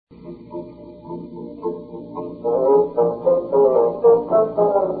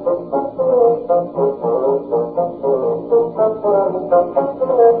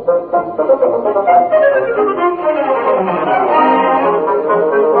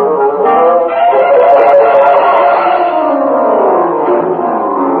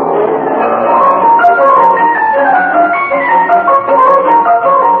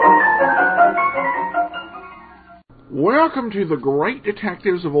Welcome to the Great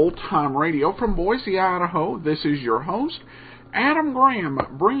Detectives of Old Time Radio from Boise, Idaho. This is your host, Adam Graham,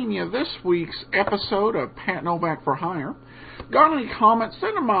 bringing you this week's episode of Pat Novak for Hire. Got any comments?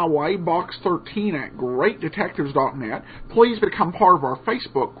 Send them my way, box13@greatdetectives.net. Please become part of our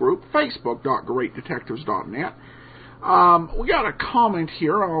Facebook group, facebook.greatdetectives.net. We got a comment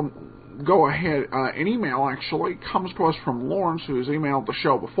here. I'll go ahead. An email, actually, comes to us from Lawrence, who has emailed the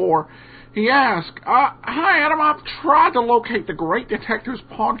show before. He asked, Hi, Adam, I've tried to locate the Great Detectives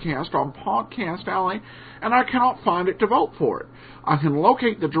podcast on Podcast Alley, and I cannot find it to vote for it. I can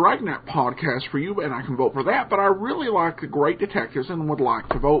locate the Dragnet podcast for you, and I can vote for that, but I really like the Great Detectives and would like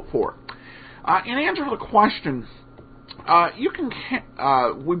to vote for it. In answer to the question,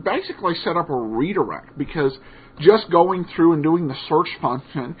 we basically set up a redirect, because just going through and doing the search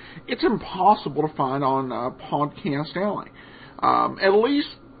function, it's impossible to find on Podcast Alley. At least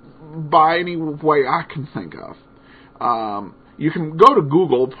by any way I can think of. You can go to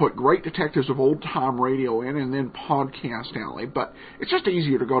Google, put Great Detectives of Old Time Radio in, and then Podcast Alley, but it's just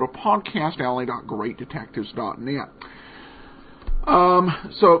easier to go to podcastalley.greatdetectives.net.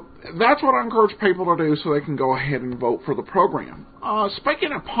 So that's what I encourage people to do so they can go ahead and vote for the program.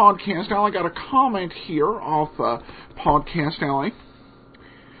 Speaking of Podcast Alley, I got a comment here off Podcast Alley.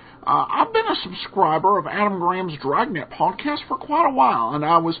 I've been a subscriber of Adam Graham's Dragnet podcast for quite a while, and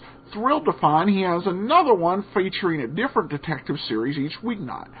I was thrilled to find he has another one featuring a different detective series each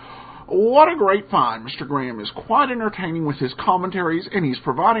weeknight. What a great find. Mr. Graham is quite entertaining with his commentaries, and he's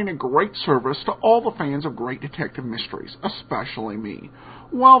providing a great service to all the fans of great detective mysteries, especially me.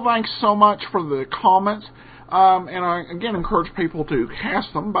 Well, thanks so much for the comments, and I again encourage people to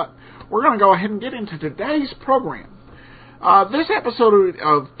cast them, but we're going to go ahead and get into today's program. This episode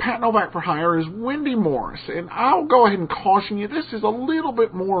of Pat Novak for Hire is Wendy Morris, and I'll go ahead and caution you, this is a little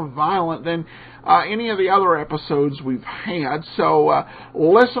bit more violent than any of the other episodes we've had, so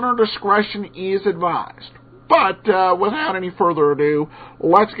listener discretion is advised. But without any further ado,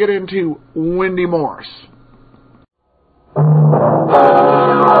 let's get into Wendy Morris.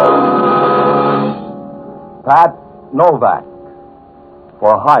 Pat Novak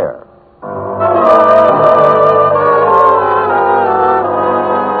for Hire.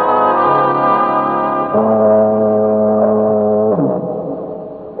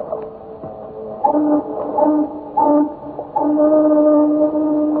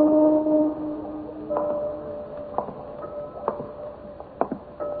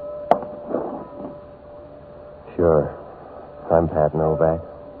 Sure. I'm Pat Novak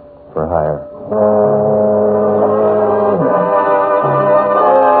for Hire.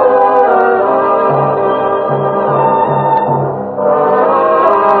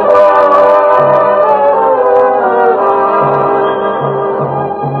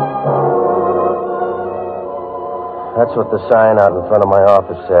 That's what the sign out in front of my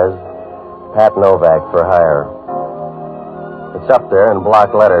office says. Pat Novak for Hire. It's up there in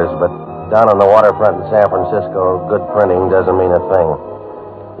block letters, but down on the waterfront in San Francisco, good printing doesn't mean a thing.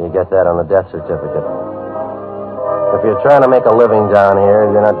 You get that on a death certificate. If you're trying to make a living down here,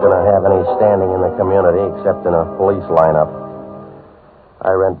 you're not going to have any standing in the community except in a police lineup.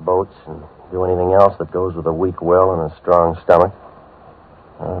 I rent boats and do anything else that goes with a weak will and a strong stomach.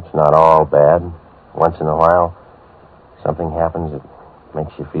 Well, it's not all bad. Once in a while, something happens that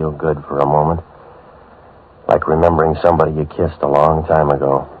makes you feel good for a moment. Like remembering somebody you kissed a long time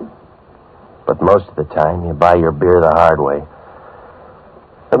ago. But most of the time, you buy your beer the hard way.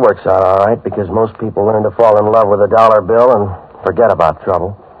 It works out all right because most people learn to fall in love with a dollar bill and forget about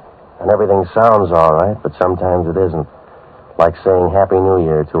trouble. And everything sounds all right, but sometimes it isn't. Like saying Happy New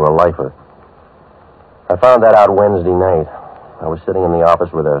Year to a lifer. I found that out Wednesday night. I was sitting in the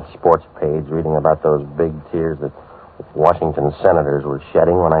office with a sports page reading about those big tears that Washington senators were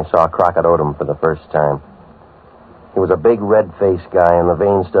shedding when I saw Crocododum for the first time. He was a big, red-faced guy, and the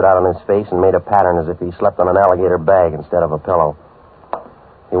veins stood out on his face and made a pattern as if he slept on an alligator bag instead of a pillow.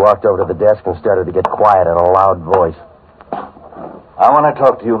 He walked over to the desk and started to get quiet in a loud voice. I want to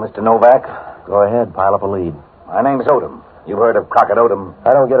talk to you, Mr. Novak. Go ahead, pile up a lead. My name's Odom. You've heard of Crocododum?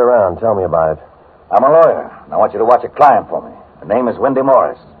 I don't get around. Tell me about it. I'm a lawyer, and I want you to watch a client for me. Her name is Wendy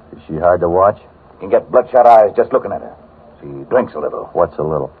Morris. Is she hard to watch? You can get bloodshot eyes just looking at her. She drinks a little. What's a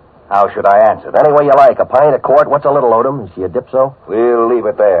little? How should I answer that? Any way you like. A pint, a quart. What's a little, Odom? Is she a dipso? We'll leave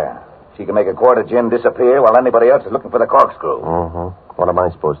it there. She can make a quart of gin disappear while anybody else is looking for the corkscrew. Mm-hmm. What am I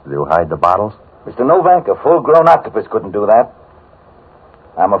supposed to do, hide the bottles? Mr. Novak, a full-grown octopus couldn't do that.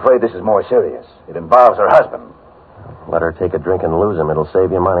 I'm afraid this is more serious. It involves her husband. Let her take a drink and lose him. It'll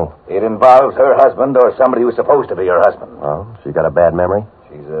save you money. It involves her husband or somebody who's supposed to be her husband. Oh, she got a bad memory?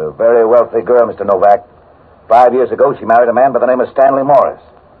 She's a very wealthy girl, Mr. Novak. 5 years ago, she married a man by the name of Stanley Morris.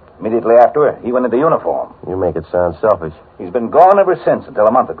 Immediately after, he went into uniform. You make it sound selfish. He's been gone ever since until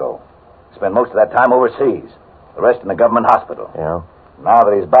a month ago. Spent most of that time overseas. The rest in the government hospital. Yeah? Now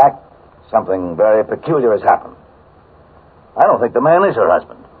that he's back, something very peculiar has happened. I don't think the man is her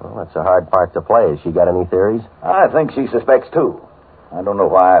husband. Well, that's a hard part to play. Has she got any theories? I think she suspects, too. I don't know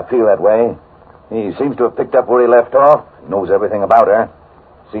why I feel that way. He seems to have picked up where he left off. He knows everything about her.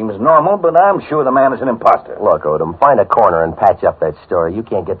 Seems normal, but I'm sure the man is an imposter. Look, Odom, find a corner and patch up that story. You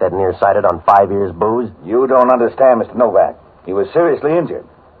can't get that nearsighted on 5 years' booze. You don't understand, Mr. Novak. He was seriously injured.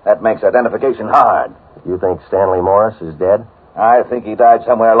 That makes identification hard. You think Stanley Morris is dead? I think he died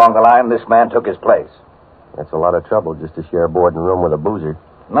somewhere along the line. This man took his place. That's a lot of trouble just to share board and room with a boozer.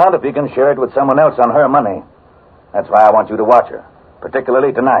 Not if you can share it with someone else on her money. That's why I want you to watch her,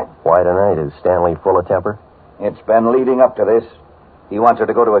 particularly tonight. Why tonight? Is Stanley full of temper? It's been leading up to this. He wants her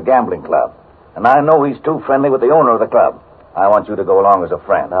to go to a gambling club. And I know he's too friendly with the owner of the club. I want you to go along as a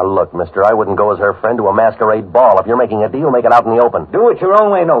friend. Now, look, mister, I wouldn't go as her friend to a masquerade ball. If you're making a deal, make it out in the open. Do it your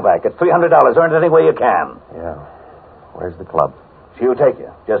own way, Novak. It's $300. Earn it any way you can. Yeah. Where's the club? She'll take you.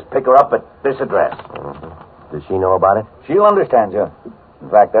 Just pick her up at this address. Mm-hmm. Does she know about it? She'll understand you. In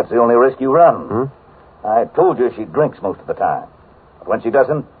fact, that's the only risk you run. Hmm? I told you she drinks most of the time. But when she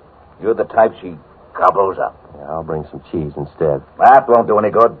doesn't, you're the type she gobbles up. Yeah, I'll bring some cheese instead. That won't do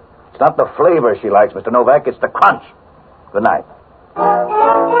any good. It's not the flavor she likes, Mr. Novak. It's the crunch. Good night.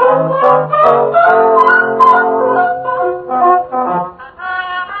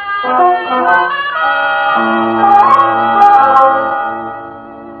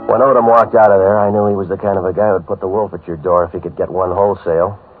 When Odom walked out of there, I knew he was the kind of a guy who'd put the wolf at your door if he could get one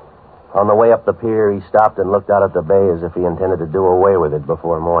wholesale. On the way up the pier, he stopped and looked out at the bay as if he intended to do away with it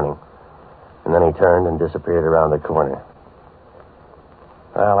before morning. And then he turned and disappeared around the corner.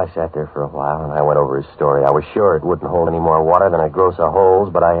 Well, I sat there for a while, and I went over his story. I was sure it wouldn't hold any more water than a gross of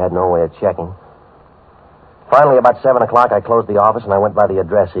holes, but I had no way of checking. Finally, about 7 o'clock, I closed the office, and I went by the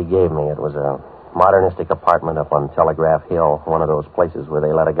address he gave me. It was a modernistic apartment up on Telegraph Hill, one of those places where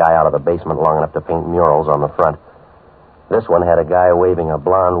they let a guy out of the basement long enough to paint murals on the front. This one had a guy waving a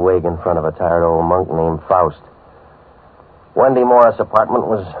blonde wig in front of a tired old monk named Faust. Wendy Morris' apartment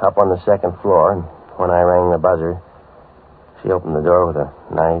was up on the second floor, and when I rang the buzzer, she opened the door with a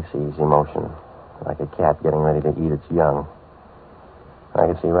nice, easy motion, like a cat getting ready to eat its young. I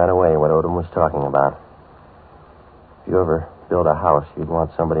could see right away what Odom was talking about. If you ever build a house, you'd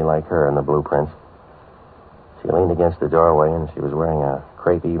want somebody like her in the blueprints. She leaned against the doorway, and she was wearing a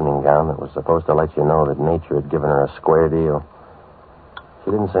crepe evening gown that was supposed to let you know that nature had given her a square deal. She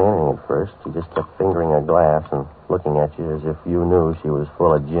didn't say anything at first. She just kept fingering a glass and looking at you as if you knew she was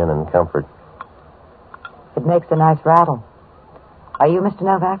full of gin and comfort. It makes a nice rattle. Are you Mr.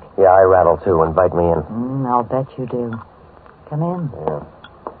 Novak? Yeah, I rattle, too. Invite me in. I'll bet you do. Come in. Yeah.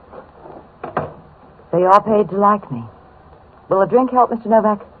 So you all paid to like me. Will a drink help, Mr.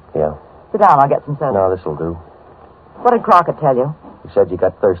 Novak? Yeah. Sit down. I'll get some soda. No, this'll do. What did Crockett tell you? He said you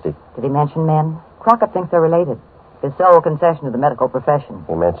got thirsty. Did he mention men? Crockett thinks they're related. His sole concession to the medical profession.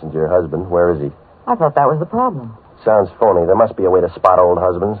 He mentioned your husband. Where is he? I thought that was the problem. Sounds phony. There must be a way to spot old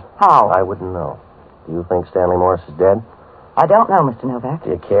husbands. How? I wouldn't know. Do you think Stanley Morris is dead? I don't know, Mr. Novak.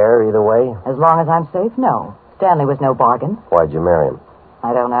 Do you care either way? As long as I'm safe, no. Stanley was no bargain. Why'd you marry him?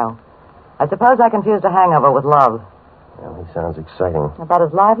 I don't know. I suppose I confused a hangover with love. Well, he sounds exciting. About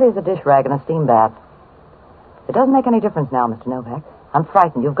as lively as a dish rag in a steam bath. It doesn't make any difference now, Mr. Novak. I'm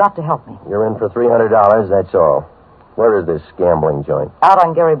frightened. You've got to help me. You're in for $300, that's all. Where is this gambling joint? Out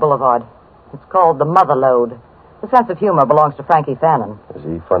on Gary Boulevard. It's called the Mother Lode. The sense of humor belongs to Frankie Fannin. Is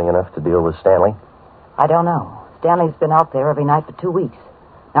he funny enough to deal with Stanley? I don't know. Stanley's been out there every night for 2 weeks.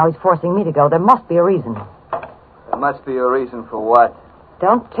 Now he's forcing me to go. There must be a reason. There must be a reason for what?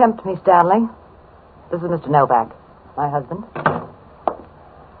 Don't tempt me, Stanley. This is Mr. Novak, my husband.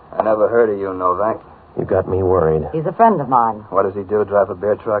 I never heard of you, Novak. You got me worried. He's a friend of mine. What does he do, drive a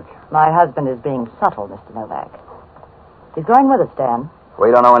beer truck? My husband is being subtle, Mr. Novak. He's going with us, Stan.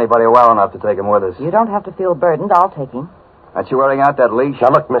 We don't know anybody well enough to take him with us. You don't have to feel burdened. I'll take him. Aren't you wearing out that leash? Now,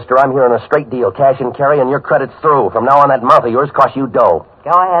 look, mister, I'm here on a straight deal. Cash and carry, and your credit's through. From now on, that mouth of yours costs you dough.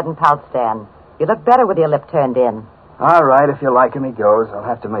 Go ahead and pout, Stan. You look better with your lip turned in. All right, if you like him, he goes. I'll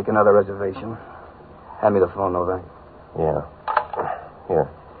have to make another reservation. Hand me the phone, Novak. Yeah. Here.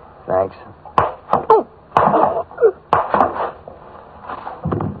 Thanks.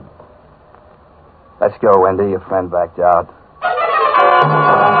 Let's go, Wendy. Your friend backed out.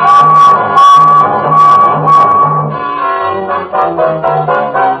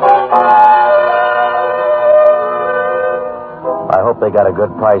 I hope they probably got a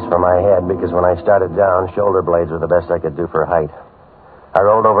good price for my head because when I started down, shoulder blades were the best I could do for height. I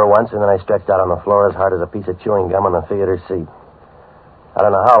rolled over once and then I stretched out on the floor as hard as a piece of chewing gum on the theater seat. I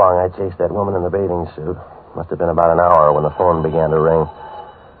don't know how long I chased that woman in the bathing suit. Must have been about an hour when the phone began to ring.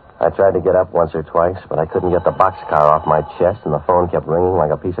 I tried to get up once or twice, but I couldn't get the boxcar off my chest, and the phone kept ringing like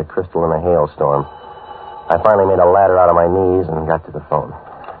a piece of crystal in a hailstorm. I finally made a ladder out of my knees and got to the phone.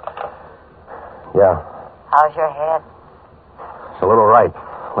 Yeah. How's your head? It's a little ripe.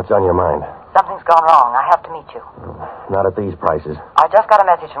 What's on your mind? Something's gone wrong. I have to meet you. Not at these prices. I just got a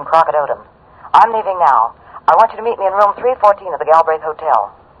message from Crockett Odom. I'm leaving now. I want you to meet me in room 314 of the Galbraith Hotel.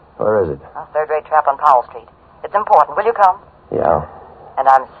 Where is it? A third-rate trap on Powell Street. It's important. Will you come? Yeah. And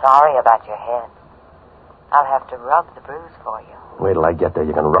I'm sorry about your head. I'll have to rub the bruise for you. Wait till I get there.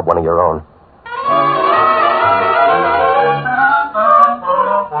 You can rub one of your own.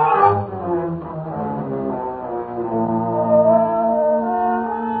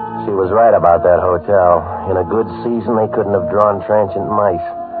 She was right about that hotel. In a good season, they couldn't have drawn transient mice.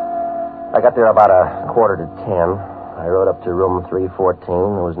 I got there about 9:45. I rode up to room 314.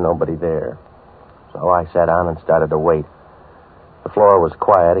 There was nobody there. So I sat down and started to wait. The floor was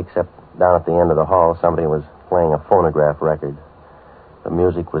quiet, except down at the end of the hall, somebody was playing a phonograph record. The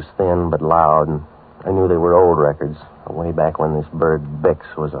music was thin but loud, and I knew they were old records, way back when this bird Bix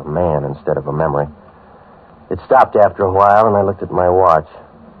was a man instead of a memory. It stopped after a while, and I looked at my watch.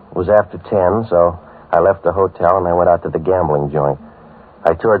 It was after 10, so I left the hotel and I went out to the gambling joint.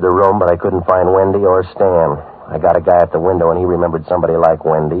 I toured the room, but I couldn't find Wendy or Stan. I got a guy at the window, and he remembered somebody like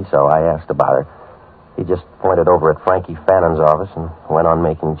Wendy, so I asked about her. He just pointed over at Frankie Fannon's office and went on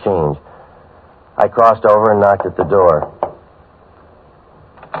making change. I crossed over and knocked at the door.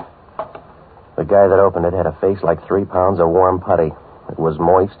 The guy that opened it had a face like 3 pounds of warm putty. It was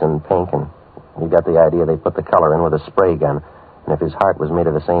moist and pink, and you got the idea they put the color in with a spray gun. And if his heart was made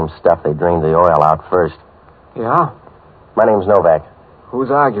of the same stuff, they drained the oil out first. Yeah? My name's Novak. Who's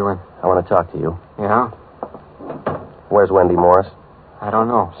arguing? I want to talk to you. Yeah? Where's Wendy Morris? I don't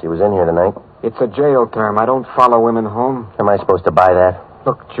know. She was in here tonight. It's a jail term. I don't follow women home. Am I supposed to buy that?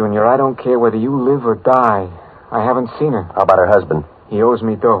 Look, Junior, I don't care whether you live or die. I haven't seen her. How about her husband? He owes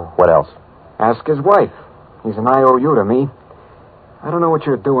me dough. What else? Ask his wife. He's an IOU to me. I don't know what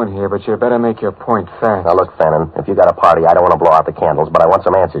you're doing here, but you better make your point fast. Now, look, Fannin, if you got a party, I don't want to blow out the candles, but I want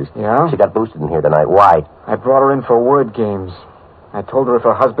some answers. Yeah? She got boosted in here tonight. Why? I brought her in for word games. I told her if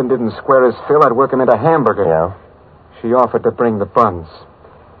her husband didn't square his fill, I'd work him into hamburger. Yeah? She offered to bring the buns.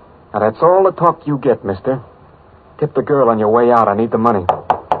 Now, that's all the talk you get, mister. Tip the girl on your way out. I need the money.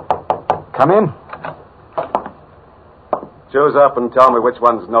 Come in. Choose up and tell me which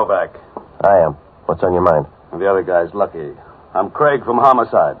one's Novak. I am. What's on your mind? The other guy's Lucky. I'm Craig from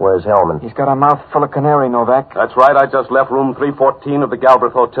Homicide. Where's Hellman? He's got a mouth full of canary, Novak. That's right. I just left room 314 of the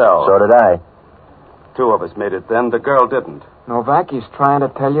Galbraith Hotel. So did I. 2 of us made it then. The girl didn't. Novak, he's trying to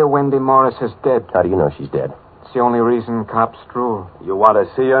tell you Wendy Morris is dead. How do you know she's dead? It's the only reason cops drool. You want to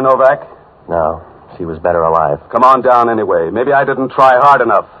see her, Novak? No. She was better alive. Come on down anyway. Maybe I didn't try hard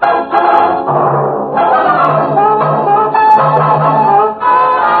enough.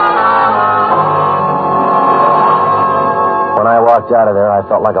 When I walked out of there, I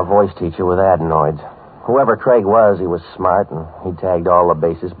felt like a voice teacher with adenoids. Whoever Craig was, he was smart, and he tagged all the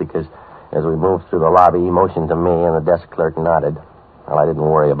bases because as we moved through the lobby, he motioned to me, and the desk clerk nodded. Well, I didn't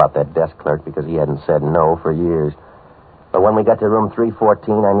worry about that desk clerk because he hadn't said no for years. But when we got to room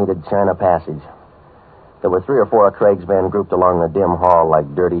 314, I needed China Passage. There were 3 or 4 of Craig's men grouped along the dim hall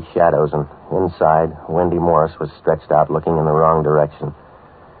like dirty shadows, and inside, Wendy Morris was stretched out looking in the wrong direction.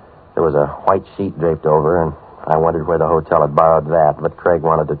 There was a white sheet draped over her, and I wondered where the hotel had borrowed that, but Craig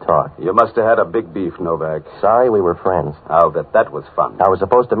wanted to talk. You must have had a big beef, Novak. Sorry, we were friends. I'll bet that was fun. I was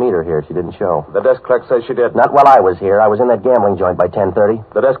supposed to meet her here. She didn't show. The desk clerk says she did. Not while I was here. I was in that gambling joint by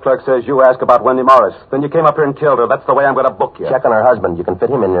 10:30. The desk clerk says you asked about Wendy Morris. Then you came up here and killed her. That's the way I'm going to book you. Check on her husband. You can fit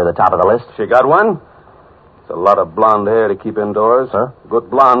him in near the top of the list. She got one? It's a lot of blonde hair to keep indoors. Huh?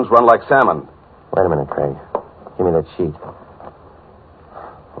 Good blondes run like salmon. Wait a minute, Craig. Give me that sheet.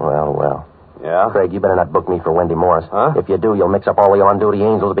 Well. Yeah? Craig, you better not book me for Wendy Morris. Huh? If you do, you'll mix up all the on-duty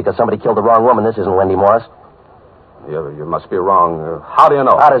angels because somebody killed the wrong woman. This isn't Wendy Morris. You must be wrong. How do you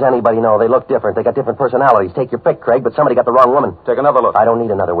know? How does anybody know? They look different. They got different personalities. Take your pick, Craig, but somebody got the wrong woman. Take another look. I don't need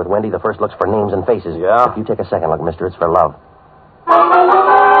another with Wendy. The first look's for names and faces. Yeah? If you take a second look, mister, it's for love.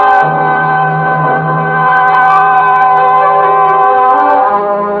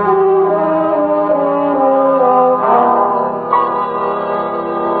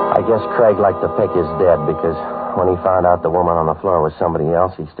 I guess Craig liked to pick his dead because when he found out the woman on the floor was somebody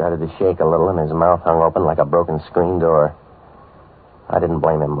else, he started to shake a little and his mouth hung open like a broken screen door. I didn't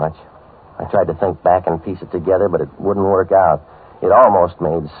blame him much. I tried to think back and piece it together, but it wouldn't work out. It almost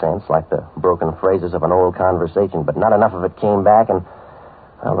made sense, like the broken phrases of an old conversation, but not enough of it came back, and,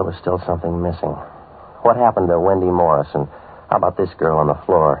 well, there was still something missing. What happened to Wendy Morris, and how about this girl on the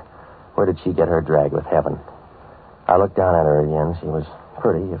floor? Where did she get her drag with heaven? I looked down at her again. She was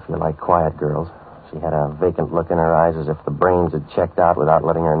pretty, if you like quiet girls. She had a vacant look in her eyes as if the brains had checked out without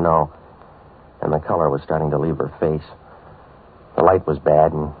letting her know. And the color was starting to leave her face. The light was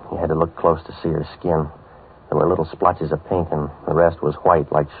bad, and you had to look close to see her skin. There were little splotches of pink, and the rest was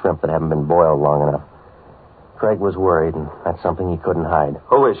white, like shrimp that haven't been boiled long enough. Craig was worried, and that's something he couldn't hide.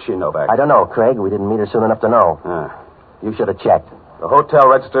 Who is she, Novak? I don't know, Craig. We didn't meet her soon enough to know. You should have checked. The hotel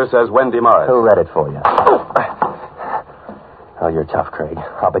register says Wendy Morris. Who read it for you? Oh, you're tough, Craig.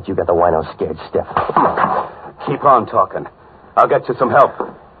 I'll bet you got the wino scared stiff. Keep on talking. I'll get you some help.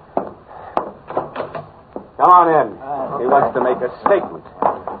 Come on in. He wants to make a statement.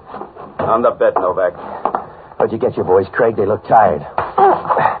 On the bed, Novak. Where'd you get your boys, Craig? They look tired.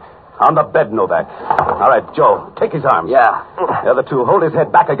 On the bed, Novak. All right, Joe, take his arm. Yeah. The other two, hold his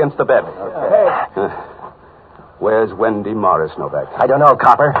head back against the bed. Okay. Where's Wendy Morris, Novak? I don't know,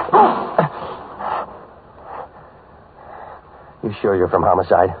 Copper. You sure you're from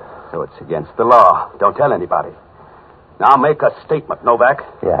homicide? So it's against the law. Don't tell anybody. Now make a statement, Novak.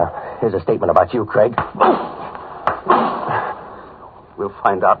 Yeah. Here's a statement about you, Craig. We'll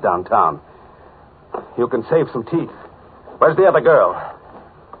find out downtown. You can save some teeth. Where's the other girl?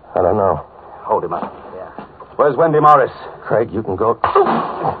 I don't know. Hold him up. Yeah. Where's Wendy Morris? Craig, you can go.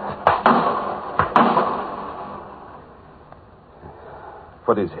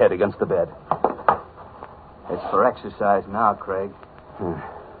 Put his head against the bed. It's for exercise now, Craig.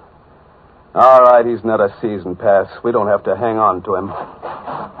 All right, he's not a season pass. We don't have to hang on to him.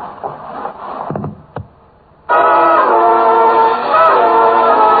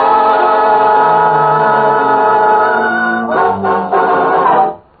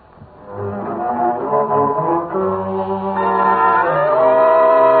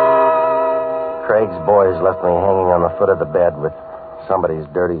 Craig's boys left me hanging on the foot of the bed with somebody's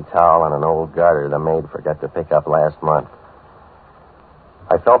dirty towel and an old garter the maid forgot to pick up last month.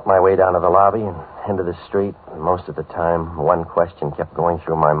 I felt my way down to the lobby and into the street, and most of the time, one question kept going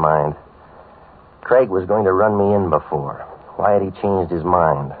through my mind. Craig was going to run me in before. Why had he changed his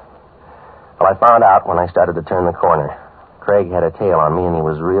mind? Well, I found out when I started to turn the corner. Craig had a tail on me, and he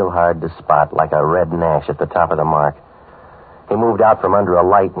was real hard to spot, like a red Nash at the top of the mark. He moved out from under a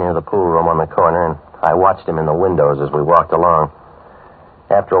light near the pool room on the corner, and I watched him in the windows as we walked along.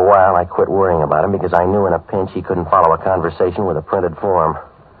 After a while, I quit worrying about him because I knew in a pinch he couldn't follow a conversation with a printed form.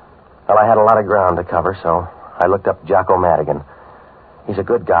 Well, I had a lot of ground to cover, so I looked up Jocko Madigan. He's a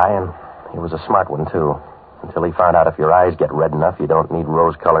good guy, and he was a smart one, too. Until he found out if your eyes get red enough, you don't need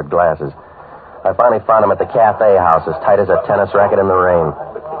rose-colored glasses. I finally found him at the cafe house, as tight as a tennis racket in the rain.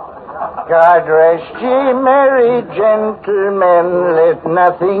 God rest ye merry gentlemen, let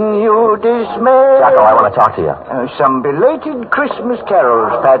nothing you dismay. Jocko, I want to talk to you. Some belated Christmas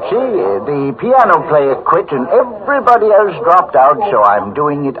carols, Patsy. The piano player quit and everybody else dropped out, so I'm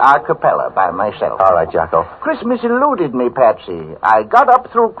doing it a cappella by myself. All right, Jocko. Christmas eluded me, Patsy. I got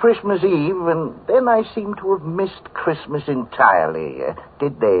up through Christmas Eve, and then I seem to have missed Christmas entirely.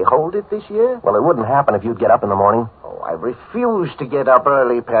 Did they hold it this year? Well, it wouldn't happen if you'd get up in the morning. I refuse to get up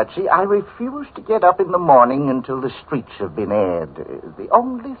early, Patsy. I refuse to get up in the morning until the streets have been aired. The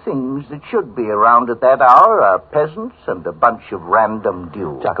only things that should be around at that hour are peasants and a bunch of random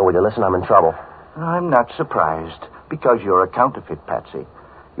dew. Jocko, will you listen? I'm in trouble. I'm not surprised, because you're a counterfeit, Patsy.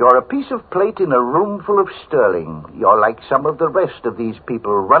 You're a piece of plate in a room full of sterling. You're like some of the rest of these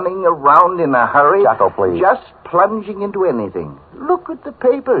people running around in a hurry. Jocko, please. Just plunging into anything. Look at the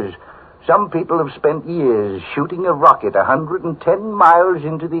papers. Some people have spent years shooting a rocket 110 miles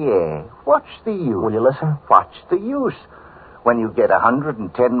into the air. What's the use? Will you listen? What's the use? When you get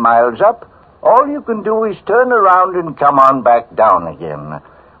 110 miles up, all you can do is turn around and come on back down again.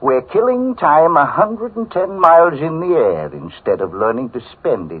 We're killing time 110 miles in the air instead of learning to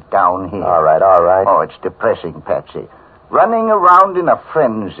spend it down here. All right. Oh, it's depressing, Patsy. Running around in a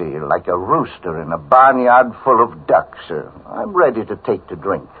frenzy like a rooster in a barnyard full of ducks. I'm ready to take to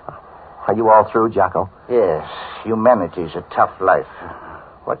drink. Are you all through, Jocko? Yes, humanity's a tough life.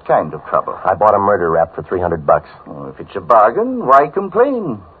 What kind of trouble? I bought a murder rap for $300. Well, if it's a bargain, why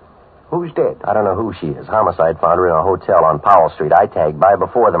complain? Who's dead? I don't know who she is. Homicide found her in a hotel on Powell Street. I tagged by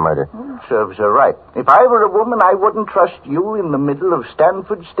before the murder. Serves her right. If I were a woman, I wouldn't trust you in the middle of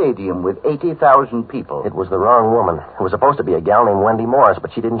Stanford Stadium with 80,000 people. It was the wrong woman. It was supposed to be a gal named Wendy Morris,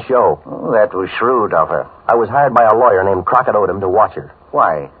 but she didn't show. Oh, that was shrewd of her. I was hired by a lawyer named Crockett Odom to watch her.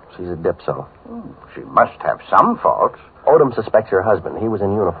 Why? She's a dipso. She must have some faults. Odom suspects her husband. He was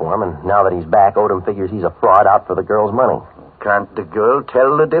in uniform, and now that he's back, Odom figures he's a fraud out for the girl's money. Can't the girl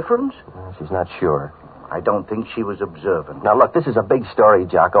tell the difference? She's not sure. I don't think she was observant. Now, look, this is a big story,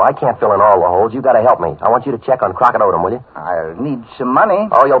 Jocko. I can't fill in all the holes. You got to help me. I want you to check on Crockett Odom, will you? I'll need some money.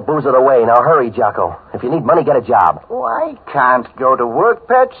 Oh, you'll booze it away. Now, hurry, Jocko. If you need money, get a job. Oh, I can't go to work,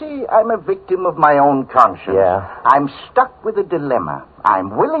 Patsy. I'm a victim of my own conscience. Yeah. I'm stuck with a dilemma.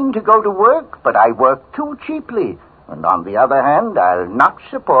 I'm willing to go to work, but I work too cheaply. And on the other hand, I'll not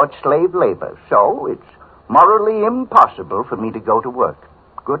support slave labor. So it's morally impossible for me to go to work.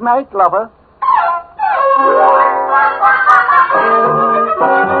 Good night, lover.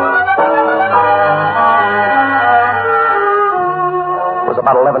 It was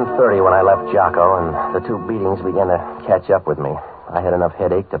about 11:30 when I left Jocko, and the two beatings began to catch up with me. I had enough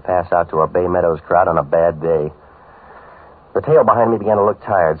headache to pass out to a Bay Meadows crowd on a bad day. The tail behind me began to look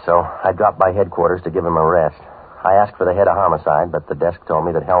tired, so I dropped by headquarters to give him a rest. I asked for the head of homicide, but the desk told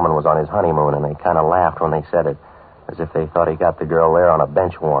me that Hellman was on his honeymoon, and they kind of laughed when they said it, as if they thought he got the girl there on a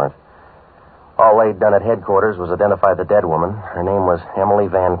bench warrant. All they'd done at headquarters was identify the dead woman. Her name was Emily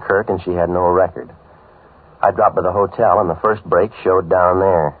Van Kirk, and she had no record. I dropped by the hotel, and the first break showed down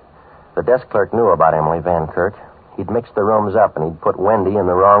there. The desk clerk knew about Emily Van Kirk. He'd mixed the rooms up, and he'd put Wendy in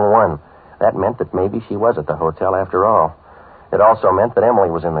the wrong one. That meant that maybe she was at the hotel after all. It also meant that Emily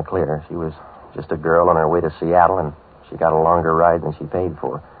was in the clear. She was just a girl on her way to Seattle, and she got a longer ride than she paid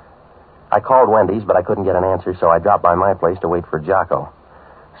for. I called Wendy's, but I couldn't get an answer, so I dropped by my place to wait for Jocko.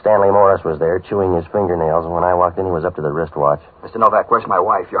 Stanley Morris was there, chewing his fingernails, and when I walked in, he was up to the wristwatch. Mr. Novak, where's my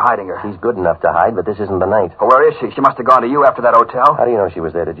wife? You're hiding her. She's good enough to hide, but this isn't the night. Well, where is she? She must have gone to you after that hotel. How do you know she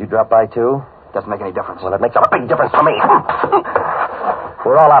was there? Did you drop by, too? Doesn't make any difference. Well, it makes a big difference to me.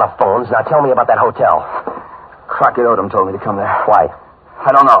 We're all out of phones. Now tell me about that hotel. Crockett Odom told me to come there. Why?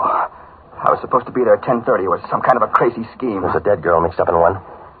 I don't know. I was supposed to be there at 10:30. It was some kind of a crazy scheme. There's a dead girl mixed up in one.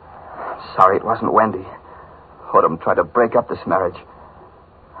 Sorry it wasn't Wendy. Odom tried to break up this marriage.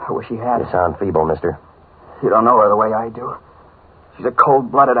 I wish he had. You sound feeble, mister. You don't know her the way I do. She's a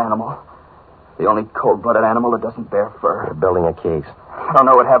cold-blooded animal. The only cold-blooded animal that doesn't bear fur. You're building a case. I don't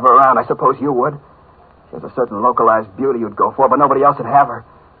know what'd have her around. I suppose you would. She has a certain localized beauty you'd go for, but nobody else would have her.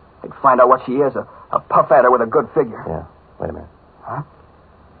 They'd find out what she is, a puff adder with a good figure. Yeah. Wait a minute. Huh?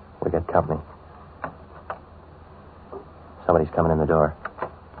 We got company. Somebody's coming in the door.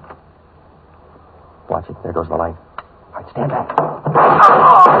 Watch it. There goes the light. All right, stand back.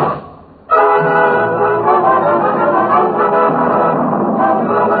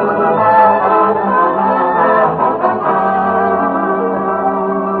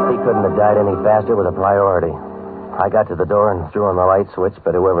 He couldn't have died any faster with a priority. I got to the door and threw on the light switch,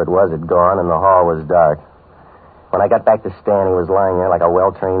 but whoever it was had gone, and the hall was dark. When I got back to Stan, he was lying there like a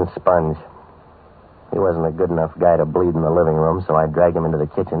well-trained sponge. He wasn't a good enough guy to bleed in the living room, so I dragged him into the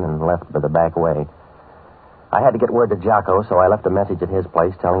kitchen and left by the back way. I had to get word to Jocko, so I left a message at his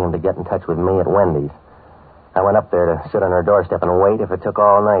place telling him to get in touch with me at Wendy's. I went up there to sit on her doorstep and wait if it took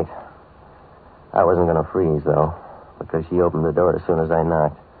all night. I wasn't going to freeze, though, because she opened the door as soon as I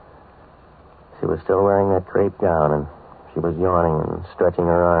knocked. She was still wearing that crepe gown, and she was yawning and stretching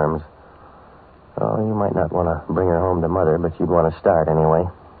her arms. Oh, you might not want to bring her home to Mother, but you'd want to start anyway.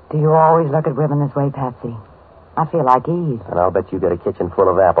 Do you always look at women this way, Patsy? I feel like Eve. And I'll bet you get a kitchen full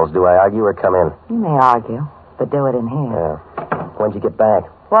of apples. Do I argue or come in? You may argue, but do it in here. Yeah. When'd you get back?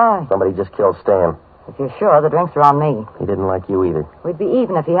 Why? Somebody just killed Stan. If you're sure, the drinks are on me. He didn't like you either. We'd be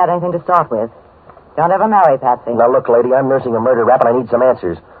even if he had anything to start with. Don't ever marry, Patsy. Now, look, lady, I'm nursing a murder rap, and I need some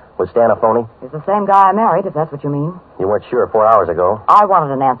answers. Was Stan a phony? He's the same guy I married, if that's what you mean. You weren't sure 4 hours ago. I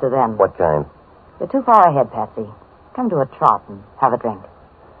wanted an answer then. What kind? You're too far ahead, Patsy. Come to a trot and have a drink.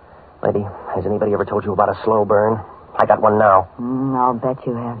 Lady, has anybody ever told you about a slow burn? I got one now. I'll bet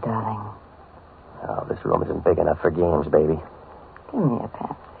you have, darling. Oh, this room isn't big enough for games, baby. Come here,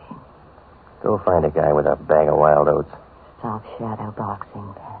 Patsy. Go find a guy with a bag of wild oats. Stop shadow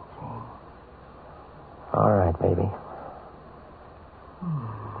boxing, Patsy. All right, baby.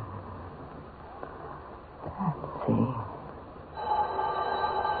 Patsy.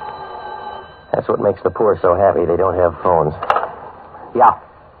 That's what makes the poor so happy. They don't have phones. Yeah.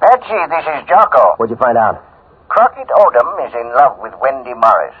 Patsy, this is Jocko. What'd you find out? Crockett Odom is in love with Wendy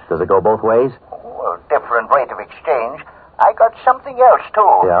Morris. Does it go both ways? Oh, a different rate of exchange. I got something else,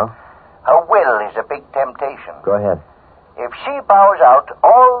 too. Yeah? Her will is a big temptation. Go ahead. If she bows out,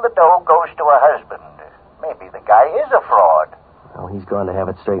 all the dough goes to her husband. Maybe the guy is a fraud. Oh, he's going to have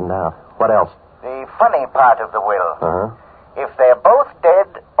it straightened out. What else? The funny part of the will. Uh-huh. If they're both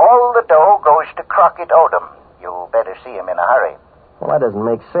dead, all the dough goes to Crockett Odom. You better see him in a hurry. Well, that doesn't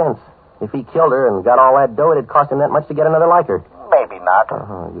make sense. If he killed her and got all that dough, it'd cost him that much to get another like her. Maybe not.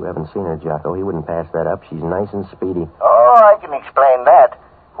 Uh-huh. You haven't seen her, Jocko. He wouldn't pass that up. She's nice and speedy. Oh, I can explain that.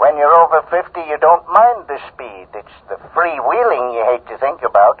 When you're over 50, you don't mind the speed. It's the freewheeling you hate to think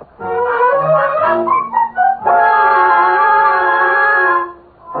about.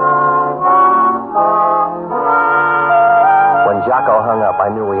 When Jocko hung up, I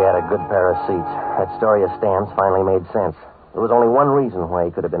knew we had a good pair of seats. That story of Stan's finally made sense. There was only one reason why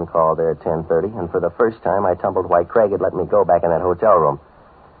he could have been called there at 10:30, and for the first time, I tumbled why Craig had let me go back in that hotel room.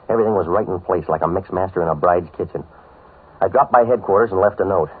 Everything was right in place, like a mix master in a bride's kitchen. I dropped by headquarters and left a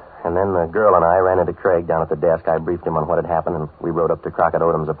note, and then the girl and I ran into Craig down at the desk. I briefed him on what had happened, and we rode up to Crockett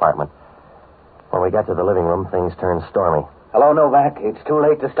Odom's apartment. When we got to the living room, things turned stormy. Hello, Novak. It's too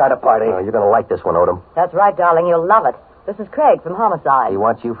late to start a party. Oh, you're going to like this one, Odom. That's right, darling. You'll love it. This is Craig from Homicide. He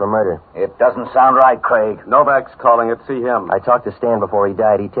wants you for murder. It doesn't sound right, Craig. Novak's calling it. See him. I talked to Stan before he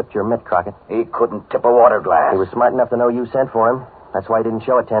died. He tipped your mitt, Crockett. He couldn't tip a water glass. He was smart enough to know you sent for him. That's why he didn't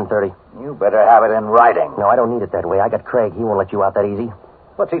show at 10:30. You better have it in writing. No, I don't need it that way. I got Craig. He won't let you out that easy.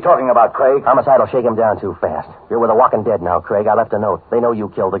 What's he talking about, Craig? Homicide will shake him down too fast. You're with the walking dead now, Craig. I left a note. They know you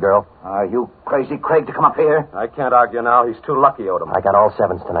killed the girl. Are you crazy, Craig, to come up here? I can't argue now. He's too lucky, Odom. I got all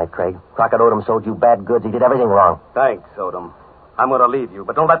sevens tonight, Craig. Crockett Odom sold you bad goods. He did everything wrong. Thanks, Odom. I'm going to leave you,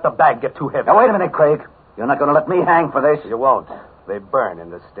 but don't let the bag get too heavy. Now, wait a minute, Craig. You're not going to let me hang for this. You won't. They burn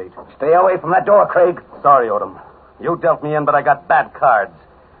in this state. Stay away from that door, Craig. Sorry, Odom. You dealt me in, but I got bad cards.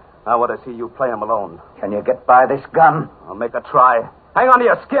 I want to see you play them alone. Can you get by this gun? I'll make a try. Hang on to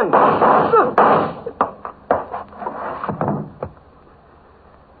your skin.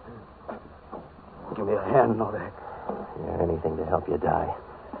 Give me a hand, Novak. Yeah, anything to help you die.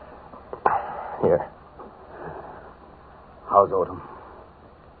 Here. How's Odom?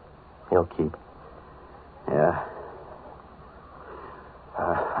 He'll keep. Yeah.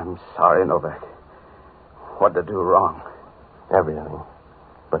 I'm sorry, Novak. What did I do wrong? Everything.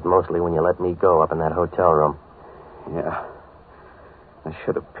 But mostly when you let me go up in that hotel room. Yeah. I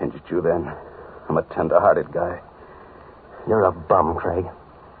should have pinched you then. I'm a tender-hearted guy. You're a bum, Craig.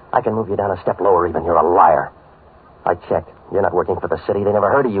 I can move you down a step lower even. You're a liar. I checked. You're not working for the city. They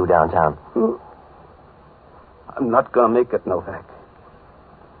never heard of you downtown. I'm not going to make it, Novak.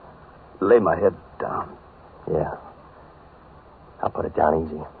 Lay my head down. Yeah. I'll put it down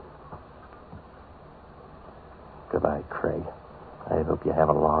easy. Goodbye, Craig. I hope you have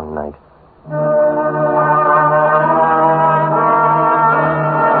a long night.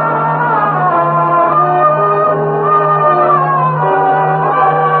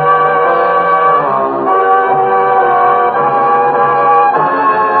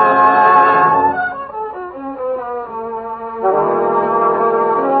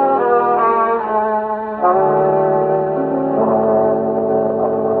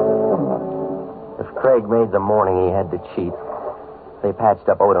 Craig made the morning he had to cheat. They patched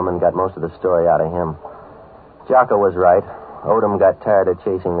up Odom and got most of the story out of him. Jocko was right. Odom got tired of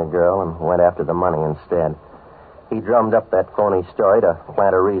chasing the girl and went after the money instead. He drummed up that phony story to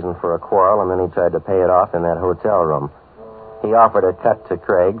plant a reason for a quarrel, and then he tried to pay it off in that hotel room. He offered a cut to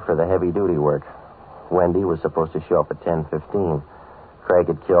Craig for the heavy-duty work. Wendy was supposed to show up at 10:15. Craig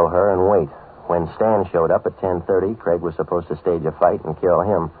would kill her and wait. When Stan showed up at 10:30, Craig was supposed to stage a fight and kill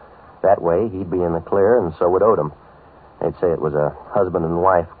him. That way, he'd be in the clear, and so would Odom. They'd say it was a husband and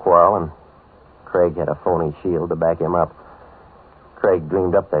wife quarrel, and Craig had a phony shield to back him up. Craig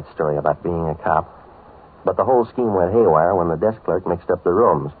dreamed up that story about being a cop. But the whole scheme went haywire when the desk clerk mixed up the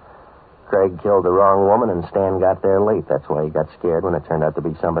rooms. Craig killed the wrong woman, and Stan got there late. That's why he got scared when it turned out to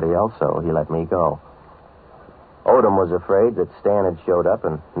be somebody else, so he let me go. Odom was afraid that Stan had showed up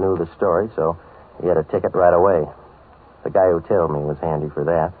and knew the story, so he had a ticket right away. The guy who tailed me was handy for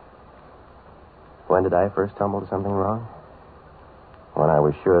that. When did I first tumble to something wrong? When I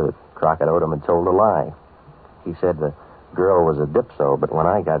was sure that Crockett Odom had told a lie. He said the girl was a dipso, but when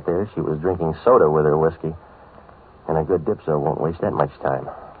I got there, she was drinking soda with her whiskey. And a good dipso won't waste that much time.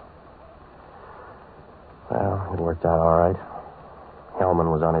 Well, it worked out all right.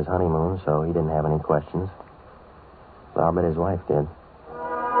 Hellman was on his honeymoon, so he didn't have any questions. But I'll bet his wife did.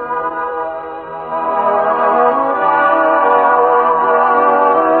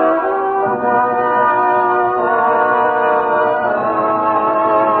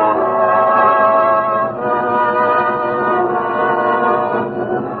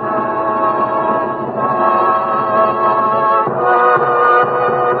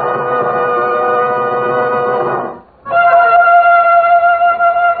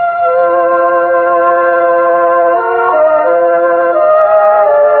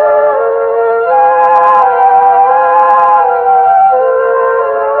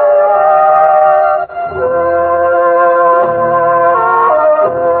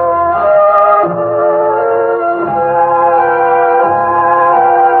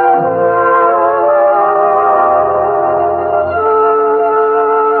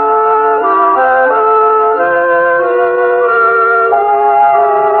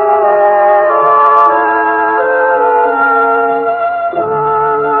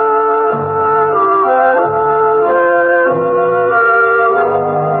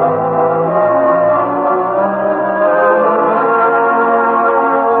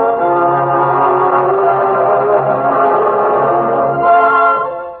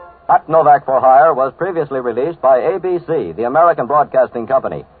 Novak for Hire was previously released by ABC, the American Broadcasting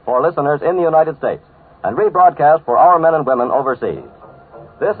Company, for listeners in the United States, and rebroadcast for our men and women overseas.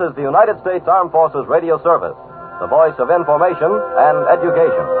 This is the United States Armed Forces Radio Service, the voice of information and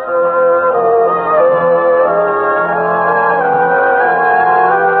education.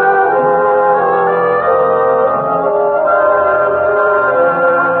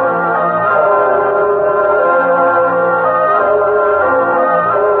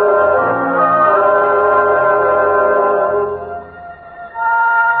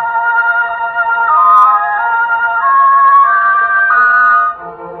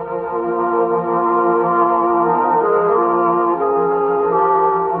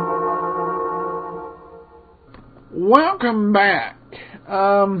 Welcome back.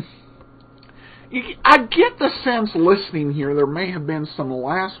 I get the sense listening here there may have been some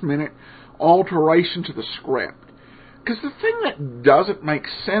last-minute alteration to the script. Because the thing that doesn't make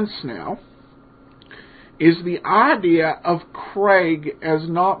sense now is the idea of Craig as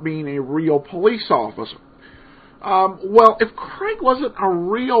not being a real police officer. Well, if Craig wasn't a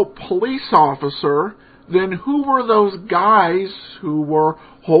real police officer, then who were those guys who were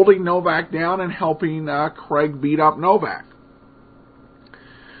holding Novak down and helping Craig beat up Novak?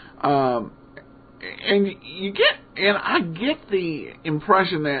 And I get the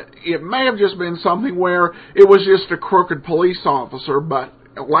impression that it may have just been something where it was just a crooked police officer, but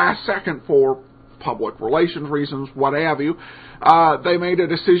at last second, for public relations reasons, what have you, they made a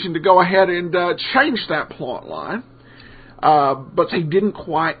decision to go ahead and change that plot line. But they didn't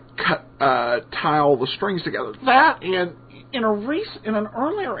quite tie all the strings together. That, and in an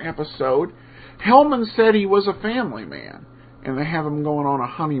earlier episode, Hellman said he was a family man, and they have him going on a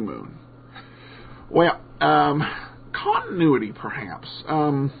honeymoon. Well, continuity, perhaps.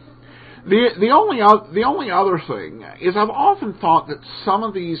 The only other thing is I've often thought that some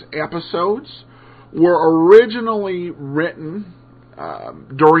of these episodes were originally written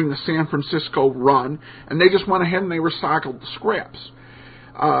during the San Francisco run, and they just went ahead and they recycled the scripts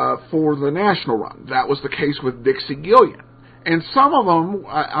for the national run. That was the case with Dixie Gillian. And some of them,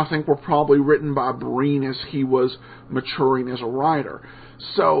 I think, were probably written by Breen as he was maturing as a writer.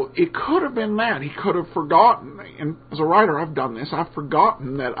 So it could have been that. He could have forgotten, and as a writer, I've done this, I've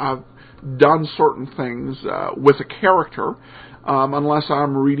forgotten that I've done certain things with a character, unless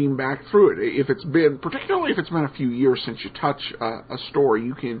I'm reading back through it. Particularly if it's been a few years since you touch a story,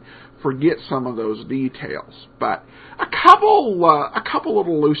 you can forget some of those details. But a couple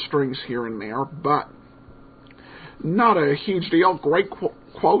little loose strings here and there, but not a huge deal. Great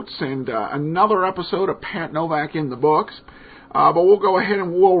quotes and another episode of Pat Novak in the books. But we'll go ahead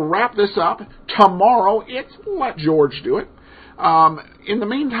and we'll wrap this up. Tomorrow, it's Let George Do It. In the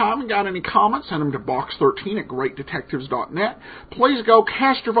meantime, got any comments, send them to box13@greatdetectives.net. Please go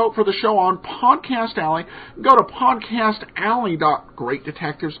cast your vote for the show on Podcast Alley. Go to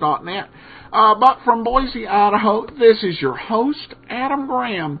podcastalley.greatdetectives.net. But from Boise, Idaho, this is your host, Adam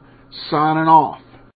Graham, signing off.